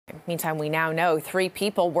Meantime, we now know 3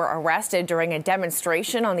 people were arrested during a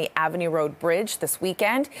demonstration on the Avenue Road Bridge this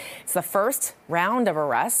weekend. It's the first round of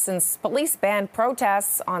arrests since police banned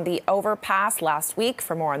protests on the Overpass last week.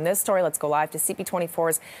 For more on this story, let's go live to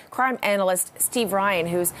CP24's crime analyst Steve Ryan,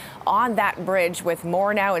 who's on that bridge with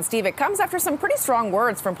more now. And Steve, it comes after some pretty strong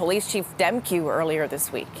words from Police Chief Demkiw earlier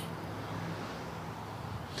this week.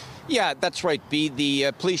 Yeah, that's right, B.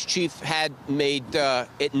 The police chief had made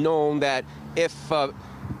it known that if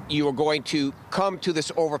you were going to come to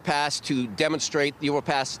this overpass to demonstrate the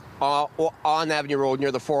overpass on Avenue Road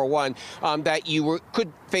near the 401, that you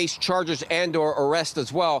could face charges and/or arrest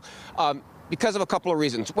as well because of a couple of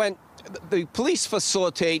reasons. When the police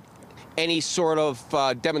facilitate any sort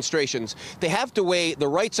of demonstrations, they have to weigh the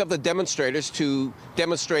rights of the demonstrators to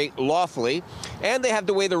demonstrate lawfully, and they have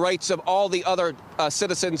to weigh the rights of all the other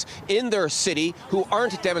citizens in their city who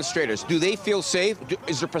aren't demonstrators. Do they feel safe?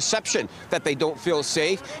 Is there perception that they don't feel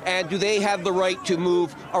safe? And do they have the right to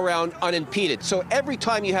move around unimpeded? So every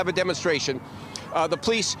time you have a demonstration, the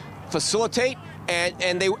police facilitate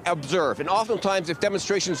and they observe. And oftentimes, if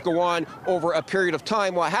demonstrations go on over a period of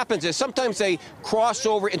time, what happens is sometimes they cross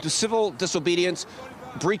over into civil disobedience,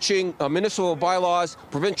 breaching municipal bylaws,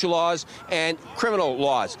 provincial laws, and criminal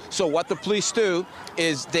laws. So what the police do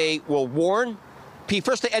is they will warn.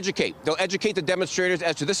 First, they educate. They'll educate the demonstrators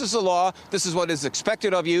as to this is the law, this is what is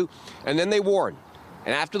expected of you, and then they warn.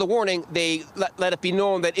 And after the warning, they let it be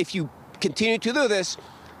known that if you continue to do this,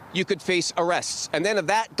 you could face arrests. And then if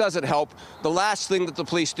that doesn't help, the last thing that the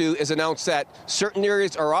police do is announce that certain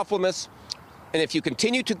areas are off limits, and if you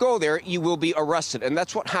continue to go there, you will be arrested. And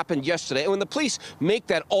that's what happened yesterday. And when the police make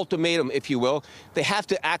that ultimatum, if you will, they have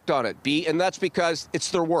to act on it, B, and that's because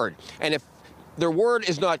it's their word. And if their word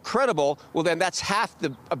is not credible, well, then that's half the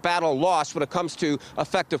battle lost when it comes to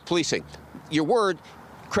effective policing. Your word,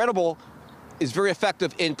 credible, is very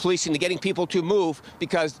effective in policing, to getting people to move,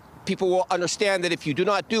 because people will understand that if you do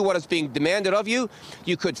not do what is being demanded of you,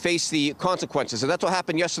 you could face the consequences. And that's what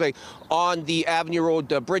happened yesterday on the Avenue Road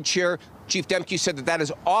bridge here. Chief Demkiw said that that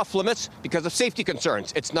is off limits because of safety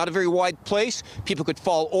concerns. It's not a very wide place. People could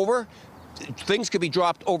fall over. Things could be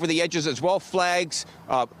dropped over the edges as well, flags,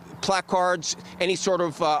 placards, any sort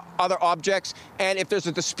of other objects. And if there's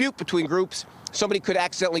a dispute between groups, somebody could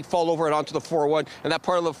accidentally fall over and onto the 401, and that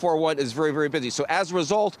part of the 401 is very, very busy. So as a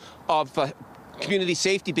result of community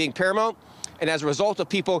safety being paramount, and as a result of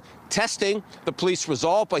people testing the police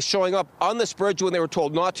resolve by showing up on this bridge when they were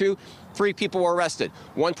told not to, 3 people were arrested.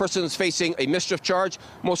 1 person is facing a mischief charge,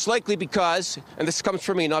 most likely because, and this comes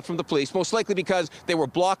from me, not from the police, most likely because they were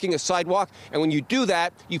blocking a sidewalk. And when you do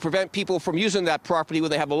that, you prevent people from using that property when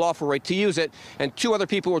they have a lawful right to use it. And 2 other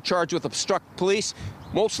people were charged with obstruct police,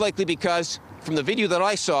 most likely because, from the video that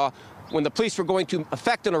I saw, when the police were going to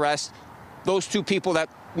effect an arrest, those 2 people that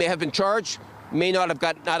may have been charged may not have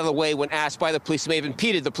gotten out of the way when asked by the police, may have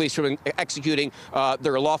impeded the police from executing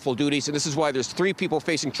their lawful duties. And this is why there's 3 people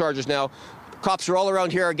facing charges now. Cops are all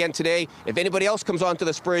around here again today. If anybody else comes onto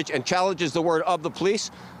this bridge and challenges the word of the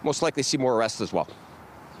police, most likely see more arrests as well.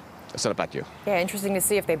 I'll send it back to you. Yeah, interesting to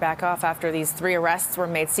see if they back off after these 3 arrests were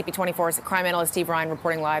made. CP24's crime analyst Steve Ryan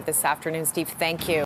reporting live this afternoon. Steve, thank you.